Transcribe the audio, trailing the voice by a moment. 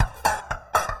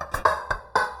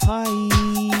Hi.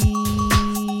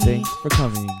 Thanks for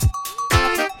coming.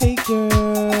 Hey,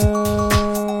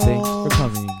 girl. Thanks for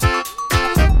coming.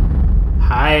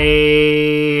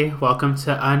 Hi. Welcome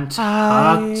to Untucked,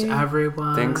 Hi.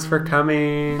 everyone. Thanks for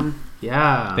coming.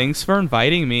 Yeah. Thanks for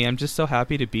inviting me. I'm just so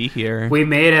happy to be here. We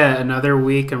made it another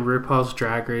week in RuPaul's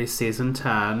Drag Race Season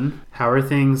 10. How are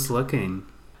things looking?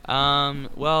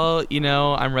 Well,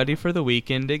 I'm ready for the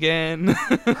weekend again.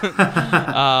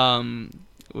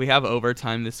 We have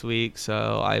overtime this week,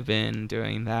 so I've been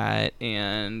doing that,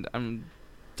 and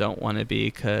don't want to be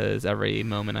because every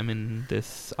moment I'm in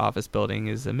this office building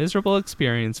is a miserable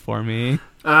experience for me.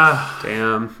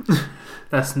 Damn.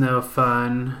 That's no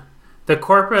fun. The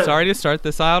corporate... Sorry to start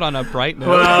this out on a bright note.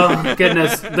 Well,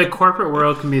 goodness, the corporate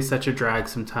world can be such a drag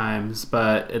sometimes,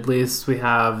 but at least we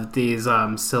have these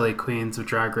silly queens of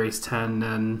Drag Race 10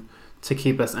 and to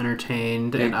keep us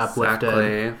entertained and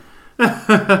uplifted.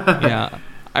 Yeah.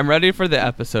 I'm ready for the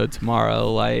episode tomorrow.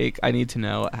 Like, I need to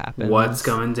know what happens. What's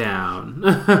going down?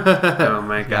 Oh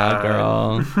my god. Yeah,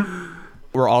 girl.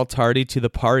 We're all tardy to the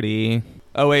party.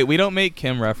 Oh, wait, we don't make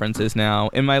Kim references now.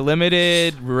 In my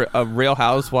limited Real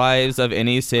Housewives of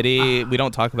any city, we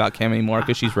don't talk about Kim anymore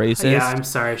because she's racist. Yeah, I'm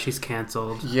sorry, she's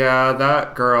canceled. Yeah,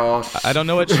 that girl. I don't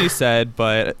know what she said,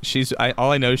 but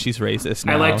all I know is she's racist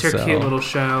now. I liked her so. cute little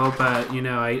show, but,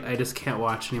 I just can't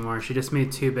watch anymore. She just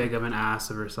made too big of an ass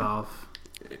of herself.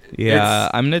 Yeah,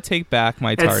 I'm going to take back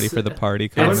my tardy for the party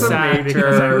It's comment. sad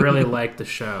because I really liked the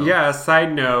show. Yeah,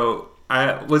 side note,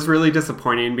 I was really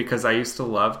disappointing because I used to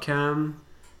love Kim.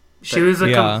 She was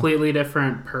a completely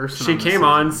different person. She came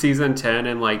on season 10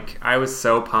 and I was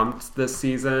so pumped this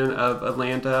season of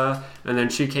Atlanta, and then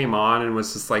she came on and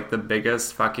was just the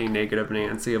biggest fucking negative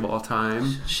Nancy of all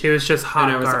time. She was just hot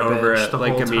and I was garbage over it the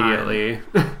whole immediately.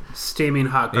 Time. Steaming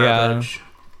hot garbage. Yeah.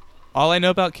 All I know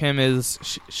about Kim is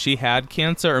she had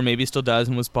cancer, or maybe still does,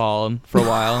 and was bald for a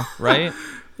while, right?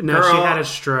 No, girl, she had a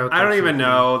stroke. I don't even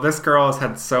know. This girl has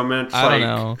had so much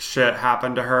shit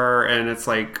happen to her, and it's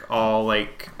all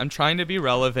I'm trying to be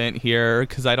relevant here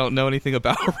because I don't know anything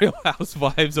about Real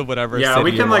Housewives of whatever. Yeah, city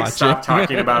we can you're stop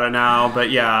talking about it now. But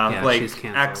yeah she's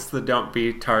canceled. X the don't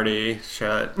be tardy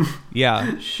shit. Yeah,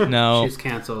 no. She's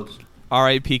canceled.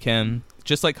 R.I.P. Kim.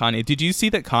 Just like Kanye. Did you see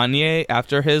that Kanye,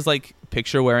 after his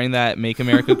picture wearing that "Make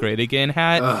America Great Again"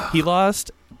 hat, he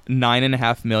lost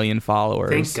 9.5 million followers?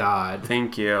 Thank God.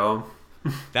 Thank you.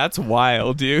 That's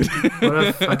wild, dude. What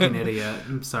a fucking idiot.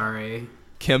 I'm sorry.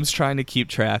 Kim's trying to keep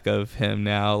track of him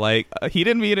now. He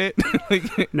didn't mean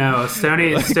it. No,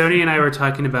 Stoney and I were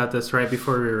talking about this right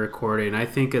before we were recording. I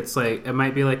think it's it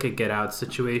might be a Get Out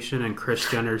situation, and Kris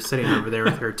Jenner's sitting over there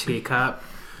with her teacup,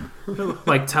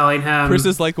 telling him. Chris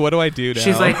is what do I do now?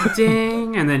 She's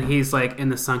ding, and then he's in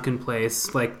the sunken place,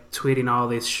 tweeting all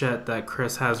these shit that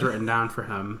Chris has written down for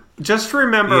him. Just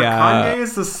remember, Kanye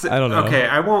is the... I don't know. Okay,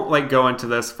 I won't go into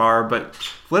this far, but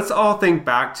let's all think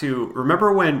back to...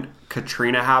 Remember when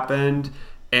Katrina happened,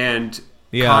 and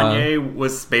Kanye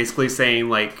was basically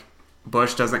saying,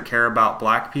 Bush doesn't care about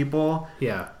black people?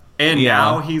 Yeah. And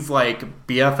now he's,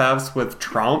 BFFs with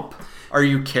Trump? Are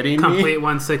you kidding me? Complete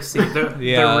 160.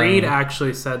 The Reed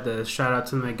actually said this. Shout out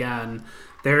to them again.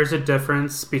 There's a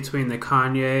difference between the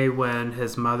Kanye when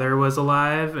his mother was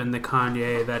alive and the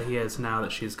Kanye that he is now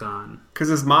that she's gone. Because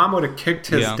his mom would have kicked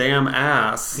his damn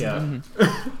ass. Yeah.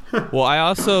 Well, I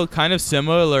also kind of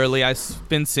similarly, I've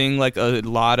been seeing a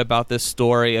lot about this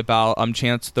story about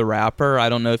Chance the Rapper. I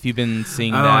don't know if you've been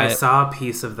seeing that. Oh, I saw a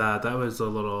piece of that. That was a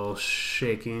little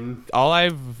shaking. All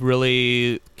I've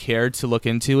really cared to look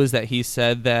into is that he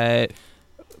said that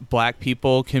black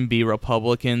people can be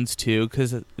Republicans too,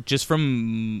 because just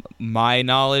from my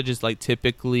knowledge is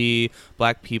typically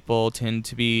black people tend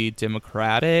to be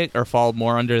Democratic or fall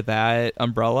more under that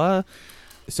umbrella.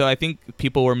 So I think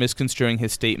people were misconstruing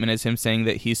his statement as him saying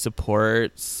that he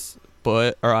supports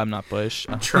Trump.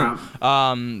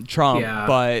 Trump. Yeah.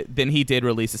 But then he did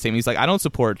release a statement. He's I don't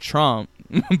support Trump,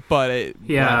 but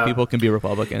black people can be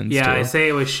Republicans too. I say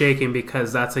it was shaking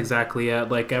because that's exactly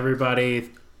it.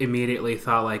 Everybody immediately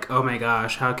thought oh my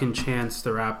gosh, how can Chance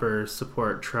the Rapper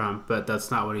support Trump? But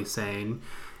that's not what he's saying.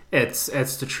 It's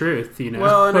the truth,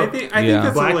 Well, and I think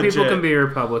that's black legit, people can be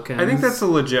Republicans. I think that's a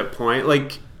legit point.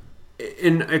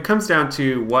 And it comes down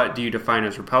to what do you define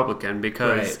as Republican?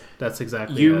 Because that's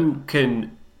exactly you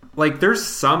can there's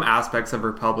some aspects of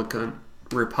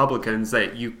Republicans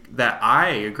that I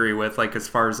agree with, as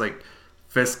far as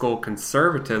fiscal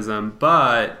conservatism,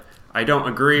 but I don't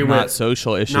agree with not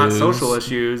social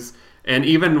issues. And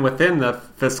even within the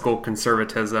fiscal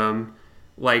conservatism,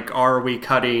 are we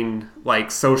cutting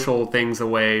social things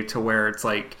away to where it's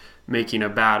making a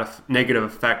bad negative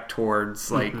effect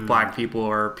towards like black people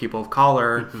or people of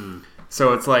color.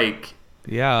 So it's like,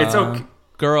 it's okay.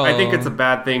 Girl, I think it's a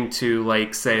bad thing to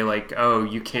like say like, oh,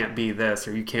 you can't be this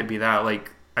or you can't be that.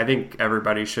 Like, I think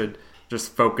everybody should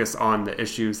just focus on the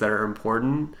issues that are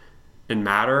important and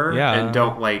matter, and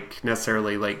don't like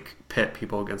necessarily like pit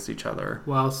people against each other.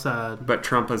 Well said. But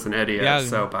Trump is an idiot,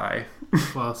 so bye.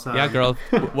 Well said. Yeah, girl.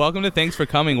 Welcome to Thanks for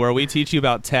Coming, where we teach you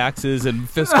about taxes and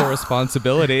fiscal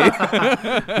responsibility.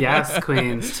 Yes,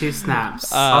 queens. 2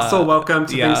 snaps. Also, welcome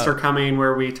to Thanks for Coming,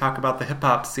 where we talk about the hip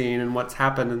hop scene and what's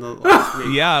happened in the last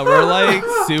week. Yeah, we're like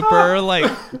super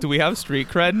like. Do we have street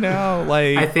cred now?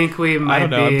 Like, I think we might. I don't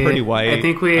know. Be, I'm pretty white.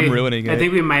 I'm ruining it. I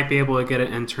think we might be able to get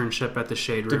an internship at the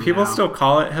Shade Room. Do people now. still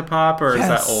call it hip hop, or is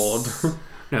that old?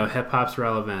 No, hip hop's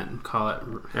relevant. Call it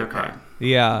hip hop. Okay.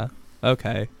 Yeah.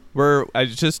 Okay. I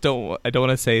don't want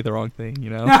to say the wrong thing, you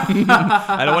know?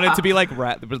 I don't want it to be like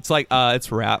rap, but it's like,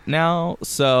 it's rap now,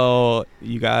 so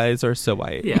you guys are so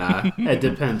white. Yeah, it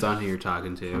depends on who you're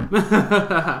talking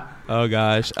to. Oh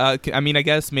gosh. I mean, I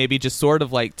guess maybe just sort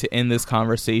of like to end this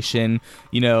conversation,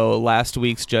 you know, last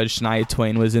week's Judge Shania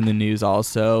Twain was in the news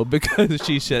also because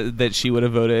she said that she would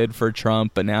have voted for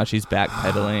Trump, but now she's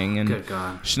backpedaling, and Good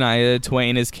God. Shania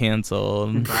Twain is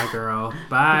canceled. Bye, girl.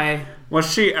 Bye. Was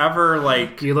she ever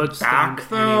like You looked back stunned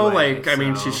though? anyway, Like, I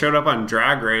mean, she showed up on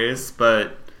Drag Race,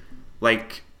 but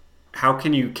like, how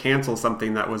can you cancel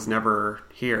something that was never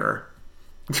here?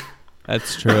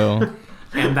 That's true.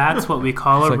 And that's what we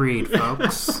call a like- read,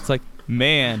 folks. It's like,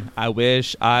 man, I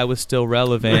wish I was still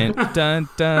relevant. Dun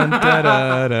dun da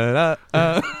da da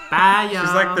da. Bye, y'all.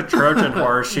 She's like the Trojan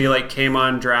horse. She like came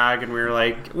on Drag, and we were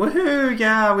like, woohoo,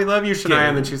 yeah, we love you, Shania.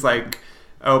 And then she's like,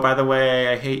 oh, by the way,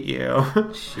 I hate you.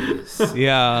 Jeez.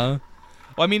 Yeah.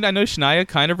 Well, I mean, I know Shania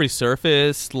kind of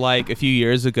resurfaced like a few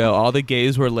years ago. All the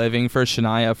gays were living for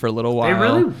Shania for a little while. They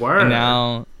really were. And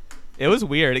now it was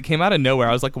weird. It came out of nowhere.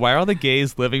 I was like, why are all the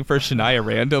gays living for Shania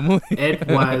randomly? It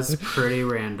was pretty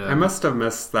random. I must have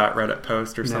missed that Reddit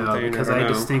post or something. No, because I I don't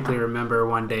know. distinctly remember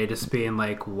one day just being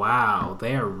like, wow,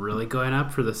 they are really going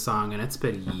up for this song, and it's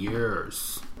been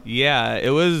years. Yeah,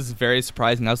 it was very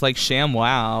surprising. I was like, sham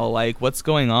wow. Like, what's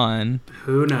going on?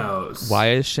 Who knows?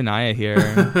 Why is Shania here?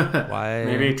 Why?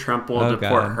 Maybe Trump will Oh,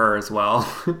 deport God. her as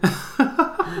well.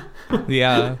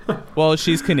 Yeah. Well,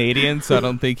 she's Canadian, so I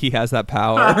don't think he has that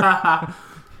power.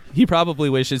 He probably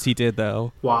wishes he did,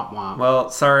 though. Womp womp. Well,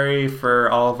 sorry for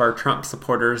all of our Trump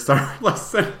supporters that are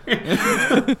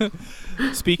listening.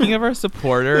 Speaking of our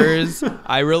supporters,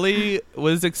 I really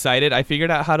was excited. I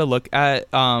figured out how to look at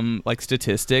like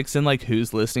statistics and like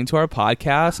who's listening to our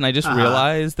podcast, and I just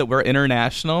realized that we're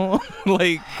international.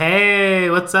 Like, Hey,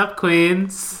 what's up,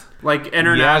 queens? Like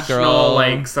international, girl.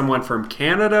 like someone from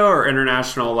Canada, or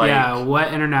international, like Yeah,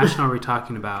 what international are we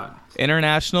talking about?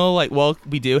 international, like, well,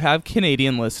 we do have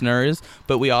Canadian listeners,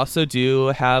 but we also do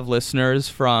have listeners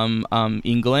from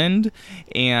England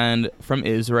and from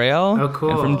Israel. Oh,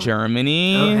 cool. And from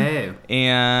Germany. Oh, hey.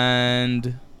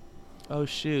 And oh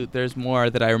shoot, there's more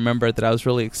that I remember that I was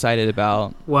really excited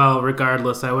about. Well,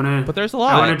 regardless, But there's a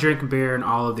lot. I want to drink beer in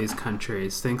all of these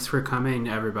countries. Thanks for coming,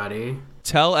 everybody.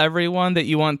 Tell everyone that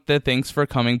you want the Thanks for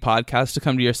Coming podcast to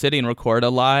come to your city and record a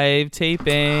live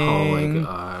taping. Oh my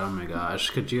god! Oh my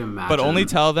gosh! Could you imagine? But only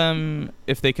tell them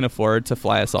if they can afford to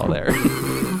fly us all there.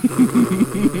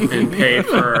 and pay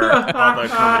for all the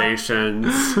accommodations.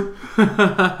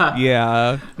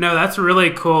 Yeah. No, that's really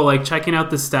cool. Like checking out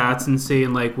the stats and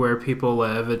seeing like where people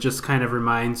live. It just kind of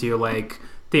reminds you like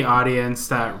the audience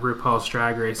that RuPaul's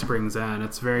Drag Race brings in.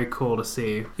 It's very cool to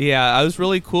see. Yeah, I was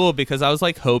really cool because I was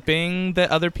like hoping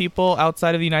that other people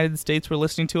outside of the United States were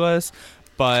listening to us.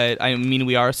 But I mean,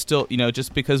 we are still, you know,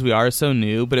 just because we are so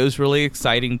new, but it was really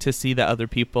exciting to see that other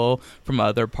people from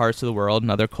other parts of the world and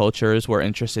other cultures were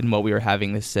interested in what we were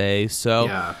having to say. So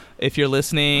Yeah. if you're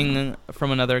listening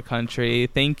from another country,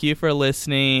 thank you for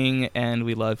listening, and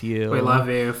we love you. We love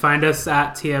you. Find us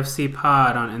at TFC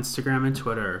Pod on Instagram and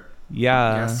Twitter.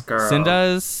 Yeah. Yes, girl. Send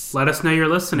us Let us know you're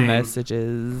listening.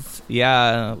 messages.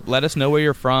 Yeah. Let us know where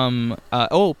you're from.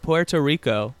 Puerto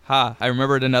Rico. Ha. I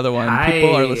remembered another one. Hi.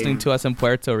 People are listening to us in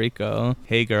Puerto Rico.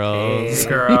 Hey, girls. Hey.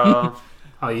 Girl.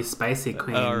 All you spicy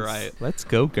queens. All right. Let's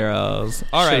go, girls.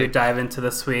 All Should we right. dive into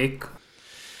this week?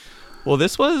 Well,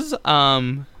 this was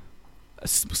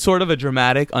sort of a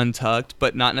dramatic Untucked,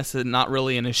 but not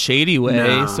really in a shady way.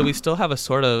 No. So we still have a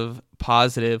sort of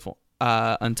positive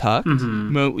Untucked.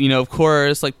 Mm-hmm. You know, of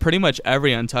course, like pretty much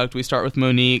every Untucked, we start with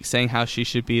Monique saying how she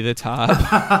should be the top.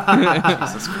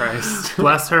 Jesus Christ.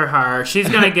 Bless her heart. She's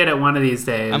going to get it one of these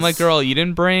days. I'm like, girl, you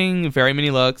didn't bring very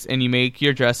many looks, and you make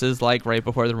your dresses like right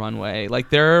before the runway. Like,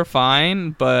 they're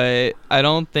fine, but I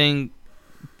don't think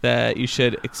that you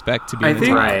should expect to be I the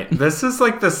think top. Right. this is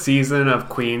like the season of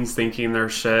queens thinking their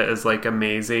shit is like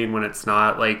amazing when it's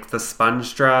not. Like the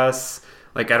sponge dress.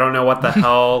 Like, I don't know what the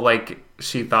hell, like,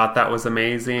 she thought that was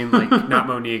amazing. Like, not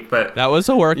Monique, but... That was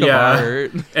a work of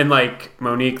art. And, like,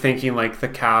 Monique thinking, like, the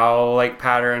cow, like,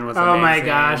 pattern was amazing. Oh my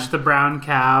gosh, the brown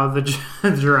cow, the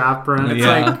giraffe print. It's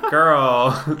Yeah. like,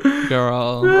 girl.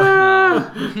 Girl.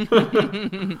 No.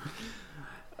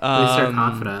 At least they're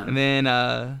confident. And then,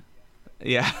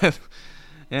 yeah.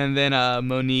 And then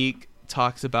Monique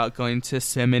talks about going to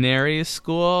seminary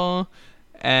school.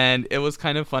 And it was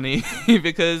kind of funny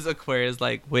because Aquaria's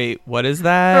like, wait, what is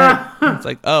that? It's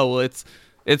like, oh, well,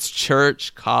 it's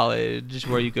church college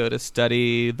where you go to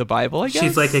study the Bible, I guess.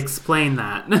 She's like, explain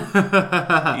that.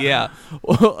 Yeah.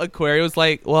 Well, Aquaria was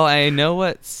like, well, I know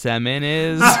what semen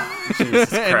is.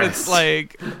 Jesus And Christ. it's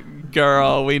like,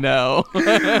 girl, we know.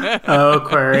 Oh,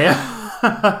 Aquaria.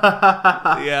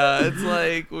 Yeah, it's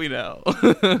like, we know.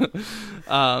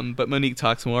 But Monique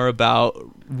talks more about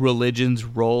religion's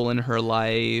role in her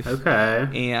life. Okay.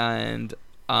 And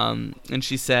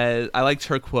she said, I liked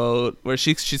her quote where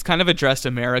she's kind of addressed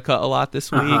America a lot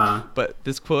this week, but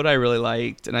this quote I really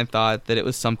liked, and I thought that it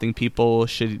was something people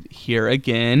should hear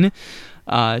again.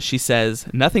 She says,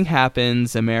 nothing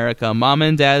happens, America. Mom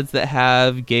and dads that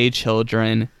have gay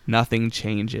children, nothing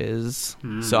changes.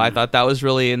 So I thought that was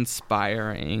really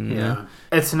inspiring. Yeah.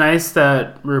 It's nice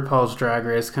that RuPaul's Drag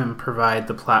Race can provide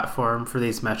the platform for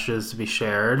these messages to be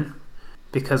shared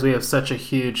because we have such a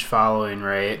huge following,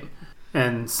 right?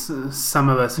 And some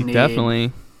of us need,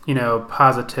 Definitely. you know,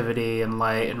 positivity and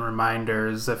light and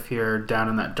reminders if you're down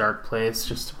in that dark place,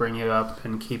 just to bring you up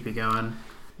and keep you going.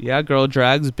 Yeah, girl,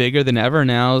 drag's bigger than ever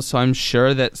now, so I'm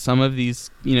sure that some of these,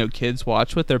 you know, kids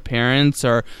watch with their parents,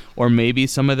 or maybe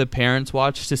some of the parents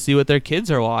watch to see what their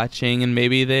kids are watching, and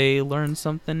maybe they learn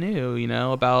something new, you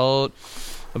know, about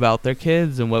their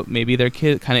kids and what maybe their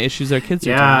kid kind of issues their kids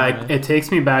are dealing with. It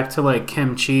takes me back to like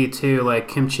Kim Chi too. Like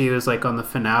Kim Chi was like on the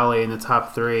finale in the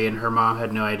top 3, and her mom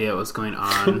had no idea what was going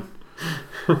on.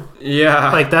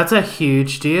 Yeah. Like, that's a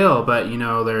huge deal, but, you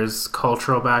know, there's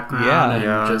cultural background and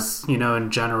Yeah. just, you know,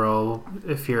 in general,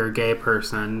 if you're a gay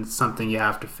person, it's something you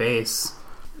have to face.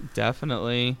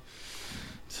 Definitely.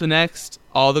 So next,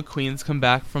 all the queens come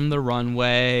back from the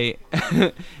runway,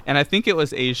 and I think it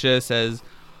was Asia says,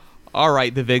 all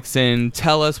right, the Vixen,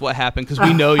 tell us what happened, because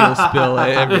we know you'll spill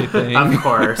everything. Of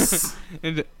course.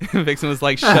 And Vixen was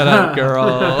like, shut up, girl.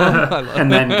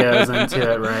 And then goes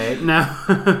into it, right?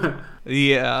 No.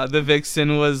 Yeah, the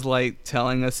Vixen was like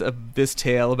telling us this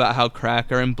tale about how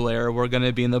Cracker and Blair were going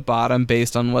to be in the bottom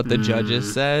based on what the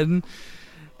judges said.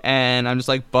 And I'm just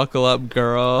like, buckle up,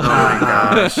 girl. Oh my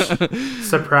gosh.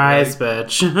 Surprise,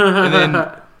 bitch. And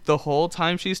then the whole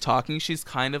time she's talking, she's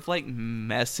kind of like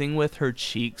messing with her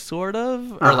cheek, sort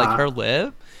of, or like her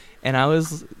lip. And I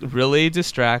was really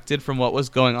distracted from what was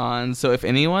going on. So if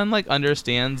anyone like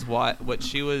understands what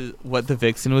the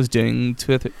Vixen was doing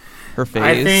to her face,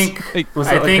 I think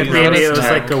maybe it was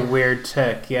like a weird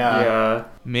tick. Yeah.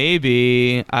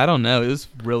 Maybe, I don't know. It was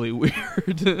really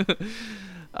weird.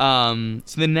 So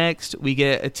the next we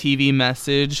get a TV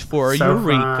message for So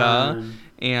Eureka, fun.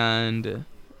 and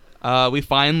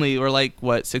we're like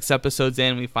 6 episodes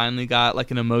in, we finally got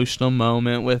like an emotional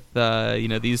moment with you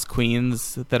know, these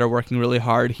queens that are working really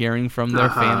hard, hearing from their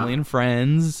family and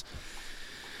friends.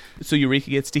 So Eureka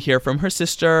gets to hear from her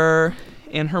sister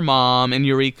and her mom, and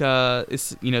Eureka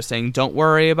is, you know, saying, don't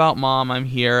worry about mom, I'm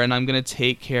here and I'm gonna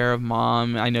take care of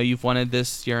mom. I know you've wanted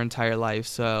this your entire life,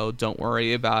 so don't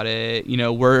worry about it. You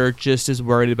know, we're just as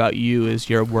worried about you as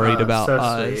you're worried about so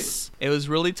us. sweet. It was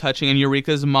really touching, and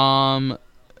Eureka's mom,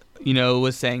 you know,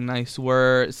 was saying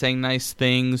nice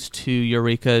things to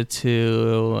Eureka,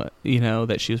 to, you know,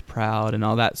 that she was proud and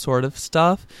all that sort of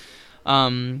stuff.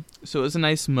 So it was a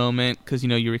nice moment because, you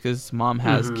know, Eureka's mom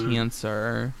has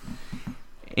cancer.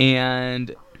 And,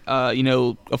 you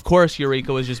know, of course,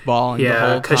 Eureka was just bawling the whole time.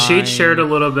 Yeah, because she'd shared a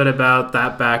little bit about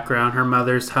that background, her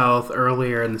mother's health,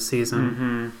 earlier in the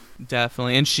season.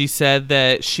 Definitely. And she said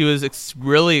that she was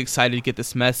really excited to get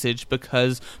this message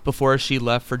because before she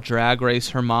left for Drag Race,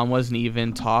 her mom wasn't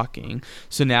even talking.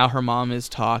 So now her mom is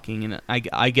talking, and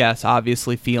I guess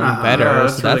obviously feeling better. Yeah,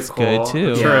 so really that's cool. good too.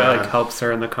 I'm sure Yeah. it like helps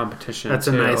her in the competition. That's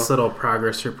too. a nice little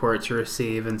progress report to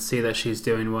receive and see that she's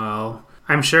doing well.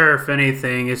 I'm sure, if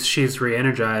anything, she's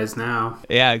re-energized now.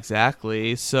 Yeah,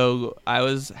 exactly. So I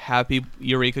was happy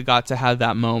Eureka got to have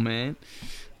that moment.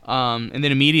 And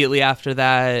then immediately after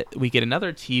that, we get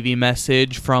another TV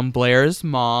message from Blair's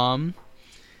mom.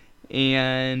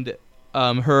 And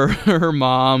her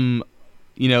mom,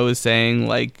 is saying,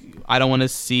 like, I don't want to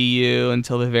see you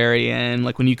until the very end.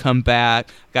 Like, when you come back,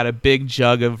 got a big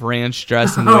jug of ranch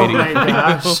dressing waiting my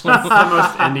gosh. That's the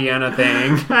most Indiana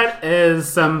thing. That is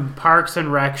some Parks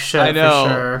and Rec shit, I know. for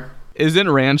sure.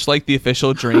 Isn't ranch like the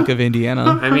official drink of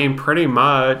Indiana? I mean, pretty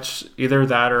much. Either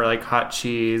that or like hot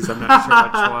cheese. I'm not sure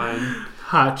which one.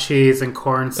 Hot cheese and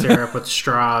corn syrup with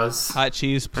straws. Hot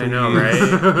cheese, please. I know, right?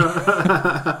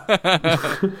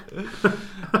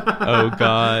 Oh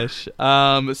gosh.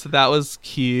 So that was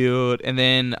cute. And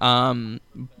then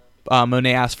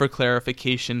Monet asked for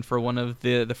clarification for one of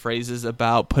the phrases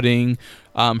about putting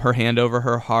her hand over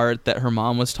her heart that her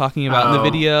mom was talking about in the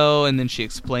video. And then she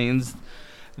explains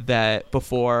that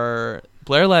before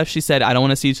Blair left, she said, I don't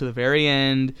want to see you to the very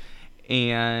end.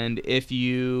 And if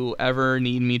you ever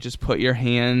need me, just put your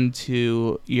hand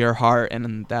to your heart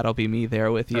and that'll be me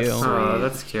there with you. Oh,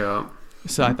 that's cute.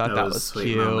 So I thought that was a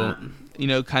sweet cute. moment.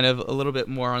 Kind of a little bit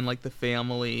more on like the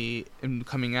family and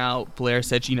coming out. Blair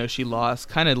said, she lost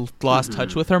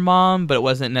touch with her mom, but it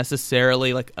wasn't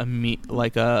necessarily like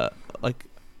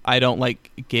I don't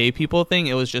like gay people thing.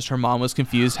 It was just her mom was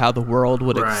confused how the world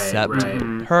would accept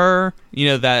her.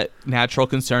 That natural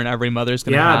concern every mother's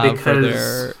going to have for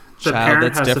their the child parent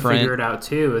that's has different. to figure it out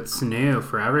too. It's new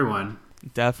for everyone.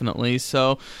 Definitely.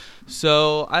 So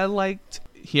I liked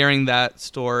hearing that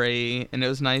story, and it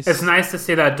was nice. It's nice to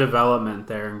see that development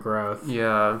there and growth.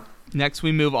 Yeah. Next,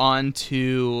 we move on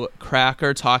to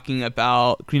Cracker talking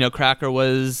about, Cracker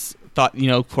thought,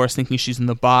 of course, thinking she's in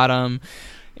the bottom,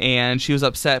 and she was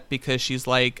upset because she's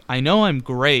like, I know I'm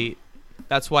great.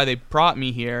 That's why they brought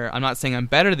me here. I'm not saying I'm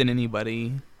better than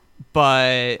anybody,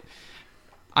 but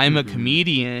I'm a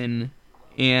comedian,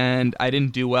 and I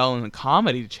didn't do well in the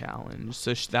comedy challenge.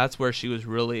 So that's where she was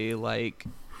really like...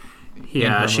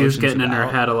 Yeah, she was getting in her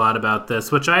head a lot about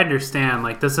this, which I understand.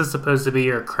 Like, this is supposed to be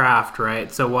your craft, right?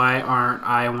 So why aren't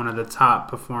I one of the top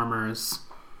performers?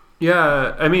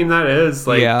 Yeah, I mean, that is,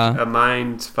 like, Yeah. a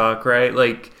mind fuck, right?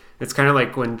 Like, it's kind of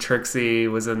like when Trixie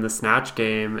was in the Snatch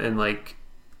game and, like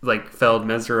failed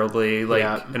miserably,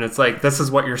 and it's like, this is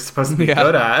what you're supposed to be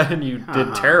good at, and you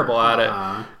did terrible at it.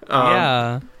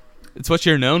 Yeah. It's what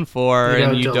you're known for,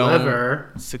 and you deliver.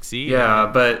 Don't succeed. Yeah,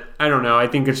 but I don't know. I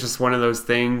think it's just one of those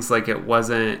things, like, it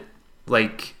wasn't,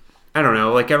 like, I don't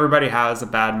know, like, everybody has a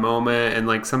bad moment, and,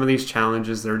 like, some of these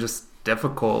challenges, they're just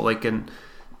difficult, like, and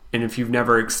if you've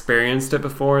never experienced it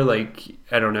before, like,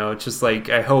 I don't know, it's just, like,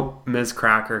 I hope Ms.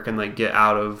 Cracker can, like, get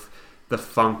out of the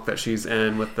funk that she's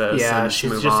in with this. Yeah, and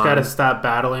she's move just on. got to stop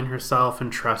battling herself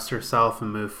and trust herself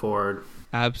and move forward.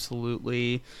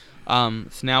 Absolutely. So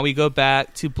now we go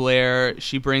back to Blair.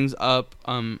 She brings up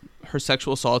her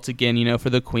sexual assault again, for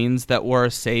the queens that were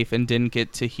safe and didn't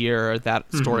get to hear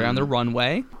that story on the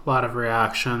runway. A lot of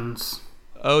reactions.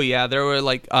 Oh, yeah. There were,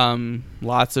 like,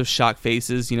 lots of shocked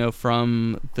faces,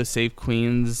 from the safe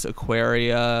queens,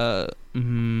 Aquaria,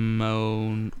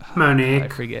 Monique. I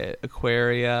forget.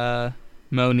 Aquaria,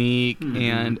 Monique,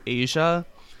 and Asia.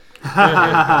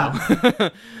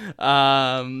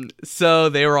 So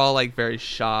they were all like very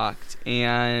shocked,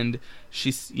 and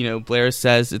she's, Blair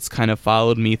says it's kind of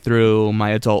followed me through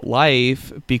my adult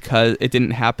life because it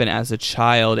didn't happen as a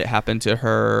child. It happened to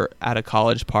her at a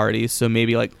college party. So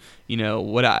maybe like,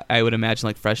 what I would imagine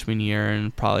like freshman year,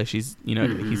 and probably she's,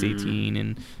 he's 18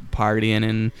 and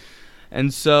partying.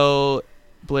 And so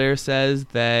Blair says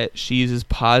that she uses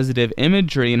positive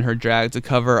imagery in her drag to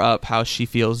cover up how she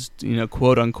feels,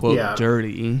 quote unquote,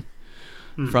 dirty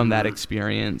from that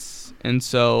experience. And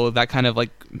so that kind of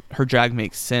like her drag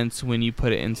makes sense when you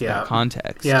put it into that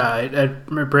context. Yeah, it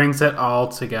brings it all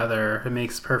together. It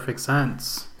makes perfect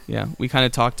sense. Yeah, we kind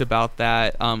of talked about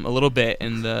that a little bit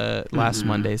in the last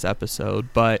Monday's episode,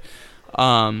 but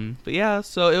yeah,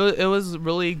 so it was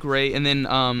really great. And then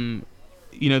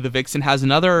the Vixen has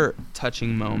another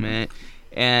touching moment,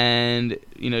 and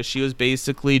she was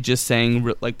basically just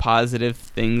saying like positive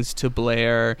things to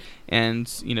Blair, and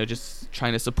just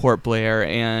trying to support Blair.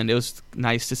 And it was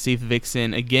nice to see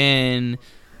Vixen again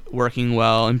working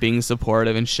well and being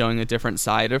supportive and showing a different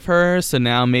side of her. So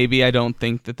now maybe I don't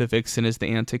think that the Vixen is the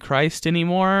Antichrist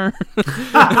anymore.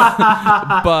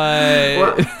 But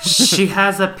well, she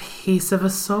has a piece of a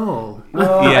soul.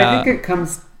 Well, I think it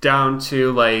comes down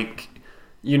to like,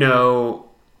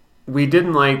 we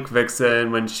didn't like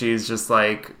Vixen when she's just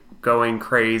like going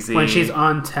crazy. When she's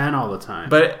on 10 all the time.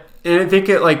 But And I think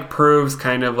it like proves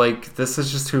kind of like this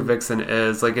is just who Vixen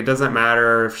is. Like it doesn't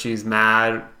matter if she's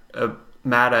mad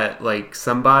at like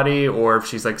somebody or if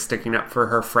she's like sticking up for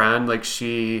her friend. Like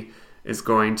she is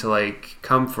going to like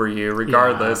come for you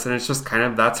regardless. And it's just kind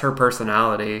of that's her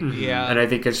personality. Yeah. And I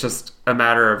think it's just a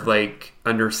matter of like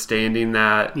understanding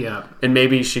that. Yeah. And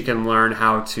maybe she can learn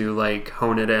how to like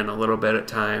hone it in a little bit at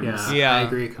times. Yeah, I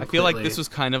agree completely. I feel like this was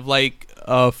kind of like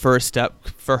a first step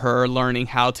for her learning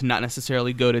how to not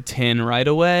necessarily go to 10 right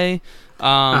away.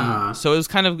 So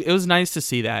it was nice to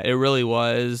see that. It really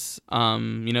was.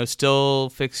 Still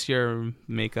fix your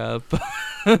makeup.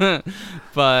 But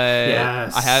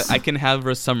yes. I can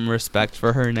have some respect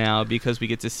for her now because we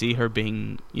get to see her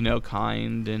being,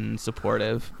 kind and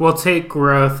supportive. We'll take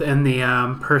growth in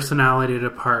the personality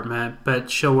department, but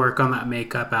she'll work on that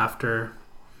makeup after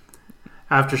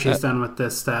she's done with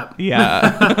this step.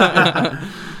 Yeah.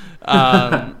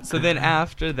 So then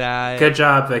after that... Good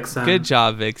job, Vixen. Good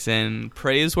job, Vixen.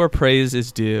 Praise where praise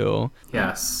is due.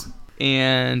 Yes.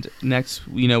 And next,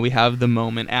 we have the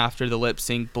moment after the lip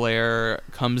sync. Blair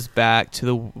comes back to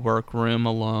the workroom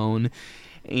alone.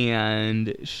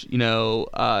 And,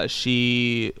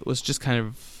 she was just kind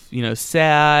of,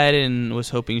 sad and was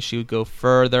hoping she would go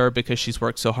further because she's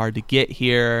worked so hard to get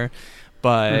here.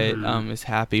 But is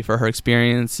happy for her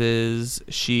experiences.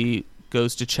 She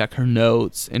goes to check her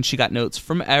notes, and she got notes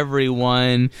from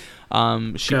everyone.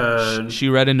 She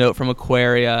read a note from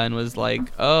Aquaria and was like,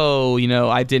 oh,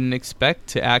 I didn't expect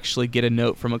to actually get a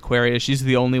note from Aquaria. She's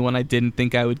the only one I didn't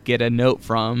think I would get a note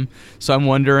from. So I'm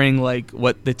wondering like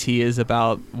what the tea is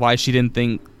about why she didn't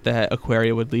think that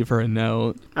Aquaria would leave her a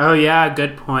note. Oh yeah,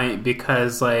 good point,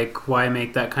 because like why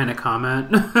make that kind of comment?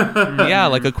 Yeah,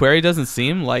 like Aquaria doesn't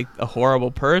seem like a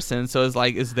horrible person, so it's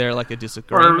like, is there like a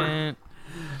disagreement?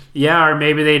 Or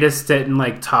maybe they just didn't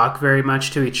like talk very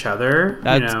much to each other.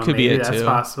 That could be it that's too.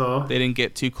 Possible. They didn't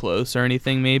get too close or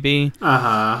anything, maybe.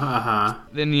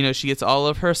 Then she gets all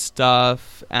of her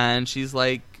stuff, and she's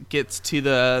like gets to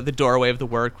the doorway of the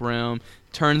workroom,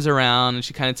 turns around, and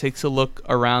she kind of takes a look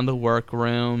around the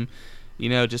workroom.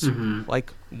 Just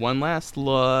like one last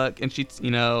look, and she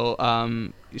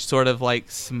sort of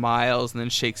like smiles and then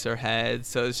shakes her head.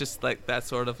 So it's just like that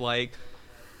sort of like,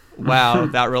 wow,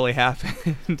 that really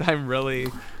happened. I'm really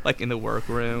like in the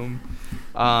workroom.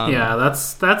 Yeah,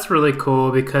 that's really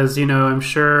cool because I'm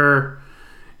sure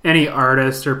any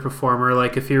artist or performer,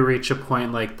 like if you reach a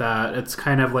point like that, it's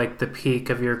kind of like the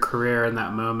peak of your career in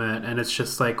that moment, and it's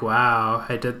just like, wow,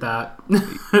 I did that.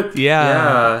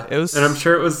 Yeah, it was, and I'm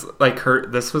sure it was like her.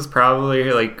 This was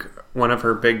probably like one of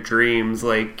her big dreams,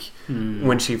 like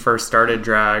when she first started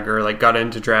drag or like got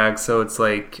into drag. So it's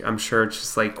like, I'm sure it's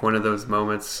just like one of those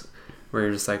moments where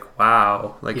you're just like,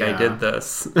 wow, like I did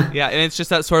this. Yeah, and it's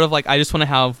just that sort of like, I just want to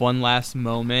have one last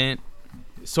moment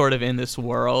sort of in this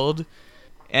world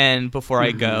and before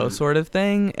I go sort of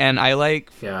thing. And I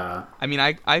like, I mean,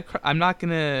 I'm not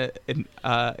gonna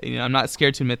I'm not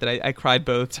scared to admit that I cried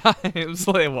both times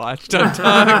when I watched Untucked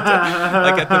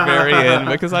like at the very end,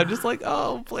 because I'm just like,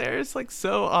 oh, Blair's like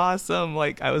so awesome.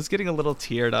 Like I was getting a little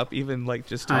teared up even like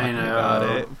just talking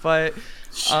about it. But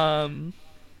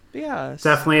yeah,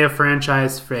 definitely a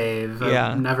franchise fave. Yeah,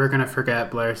 I'm never gonna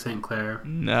forget Blair St. Clair.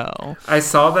 No, I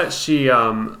saw that she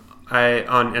on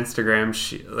Instagram,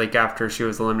 she like after she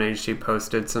was eliminated, she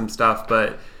posted some stuff,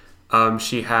 but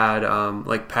she had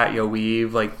like Pat Yo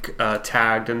Weave like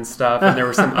tagged and stuff, and there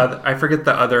were some other, I forget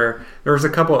the other, there was a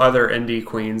couple other indie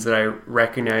queens that I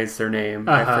recognized their name.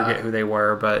 I forget who they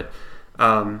were, but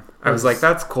I was like,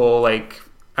 that's cool. Like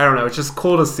I don't know, it's just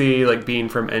cool to see like being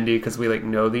from indie because we like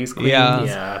know these queens.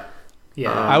 Yeah.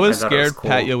 I was scared cool.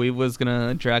 Pat Yo Weave was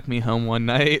gonna drag me home one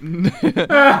night. We were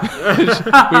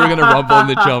gonna rumble in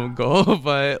the jungle,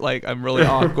 but like I'm really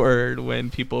awkward when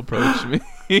people approach me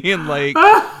and like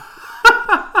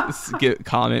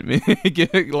comment me.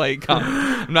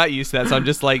 I'm not used to that, so I'm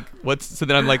just like, so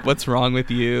then I'm like, what's wrong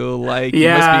with you? Like, you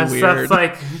must be weird. So it's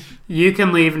like, you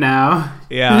can leave now.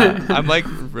 Yeah, I'm like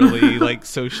really like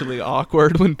socially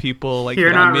awkward when people like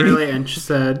you're not me. really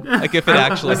interested. Like if it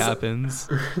actually happens.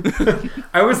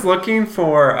 I was looking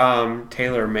for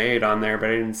Taylor Made on there, but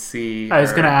I didn't see her. I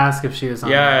was gonna ask if she was on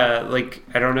there. Like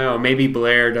I don't know, maybe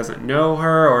Blair doesn't know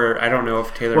her, or I don't know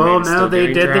if Taylor Made is still they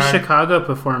did drag. the Chicago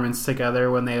performance together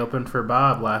when they opened for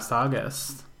Bob last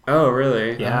August. Oh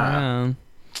really? Yeah.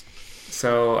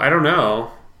 So I don't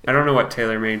know what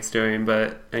Taylor Made's doing,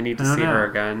 but I need to see her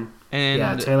again. And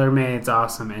yeah, Taylor Made's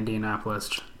awesome. Indianapolis.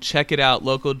 Check it out.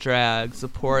 Local drag.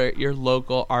 Support your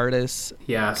local artists.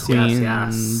 Yes, queens.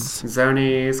 yes.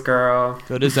 Zonies, girl.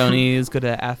 Go to Zonies. Go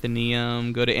to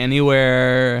Athenaeum. Go to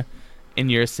anywhere in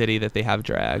your city that they have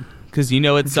drag. Because you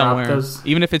know it's Drop somewhere. those-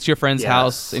 Even if it's your friend's Yes.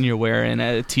 house and you're wearing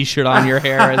a t-shirt on your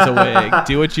hair as a wig.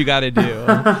 Do what you got to do.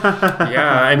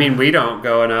 Yeah, I mean, we don't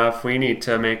go enough. We need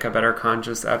to make a better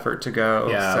conscious effort to go.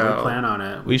 Yeah, so. we plan on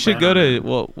it. We should plan go on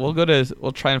to... it.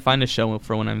 We'll try and find a show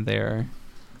for when I'm there.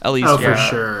 At least Oh, for for Yeah.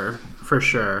 sure. For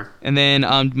sure. And then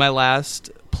my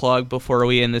last plug before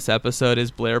we end this episode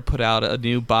is Blair put out a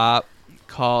new bop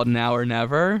called Now or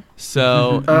Never.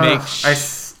 So make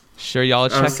sure y'all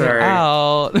check it sorry.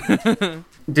 out.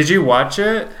 Did you watch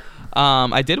it?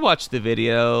 I did watch the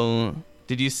video.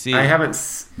 Did you see? I haven't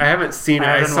seen it.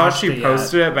 I haven't saw watched she it yet.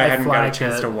 posted it, but I I hadn't got a flagged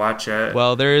chance it. to watch it.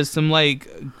 Well, there is some like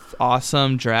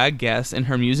awesome drag guests in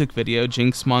her music video.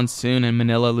 Jinx Monsoon and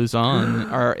Manila Luzon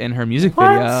are in her music What?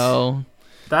 video.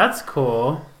 That's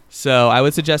cool. So I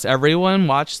would suggest everyone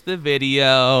watch the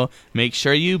video. Make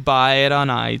sure you buy it on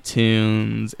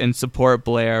iTunes and support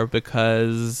Blair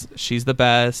because she's the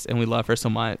best and we love her so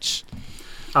much.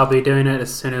 I'll be doing it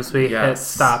as soon as we hit Yes.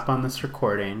 stop on this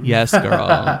recording. Yes,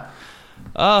 girl.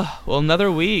 Well, another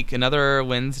week, another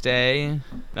Wednesday,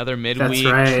 another midweek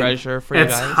That's right. treasure for you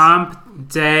It's guys. hump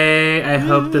day. I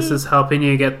hope this is helping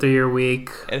you get through your week.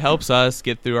 It helps us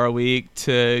get through our week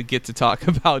to get to talk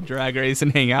about Drag Race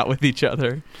and hang out with each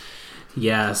other.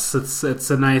 Yes, it's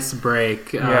a nice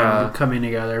break Yeah. coming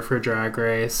together for Drag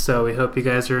Race. So we hope you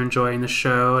guys are enjoying the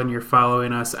show and you're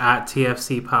following us at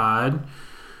TFC Pod.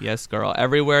 Yes, girl.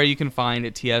 Everywhere you can find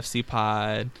it, TFC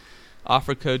Pod.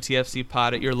 Offer code TFC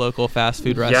Pod at your local fast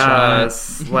food restaurant.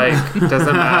 Yes, like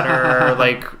doesn't matter.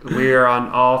 Like we're on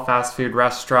all fast food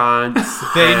restaurants.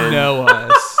 They and know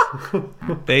us.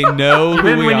 They know who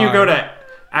Even we when you are. go to,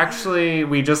 actually,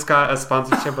 we just got a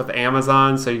sponsorship with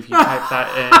Amazon, so if you type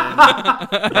that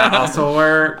in, that also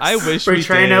works. I wish We're we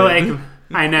trying did. to like.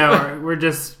 I know we're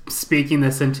just speaking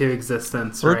this into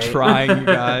existence. We're right? trying, you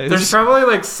guys. There's probably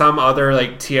like some other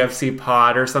like TFC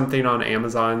pod or something on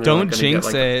Amazon. They're Don't gonna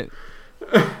jinx get, like, it.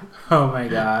 Oh my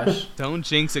gosh! Don't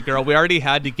jinx it, girl. We already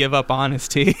had to give up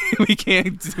honesty. we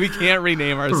can't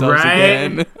rename ourselves Right?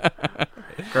 again.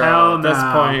 Girl, Hell at this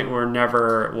no. point,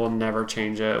 we'll never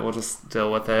change it. We'll just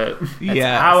deal with it. It's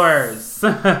Yes. ours.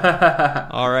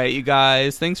 All right, you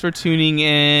guys. Thanks for tuning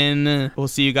in. We'll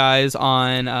see you guys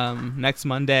on next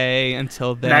Monday.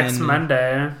 Until then. Next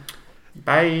Monday.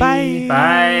 Bye. Bye.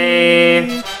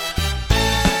 Bye.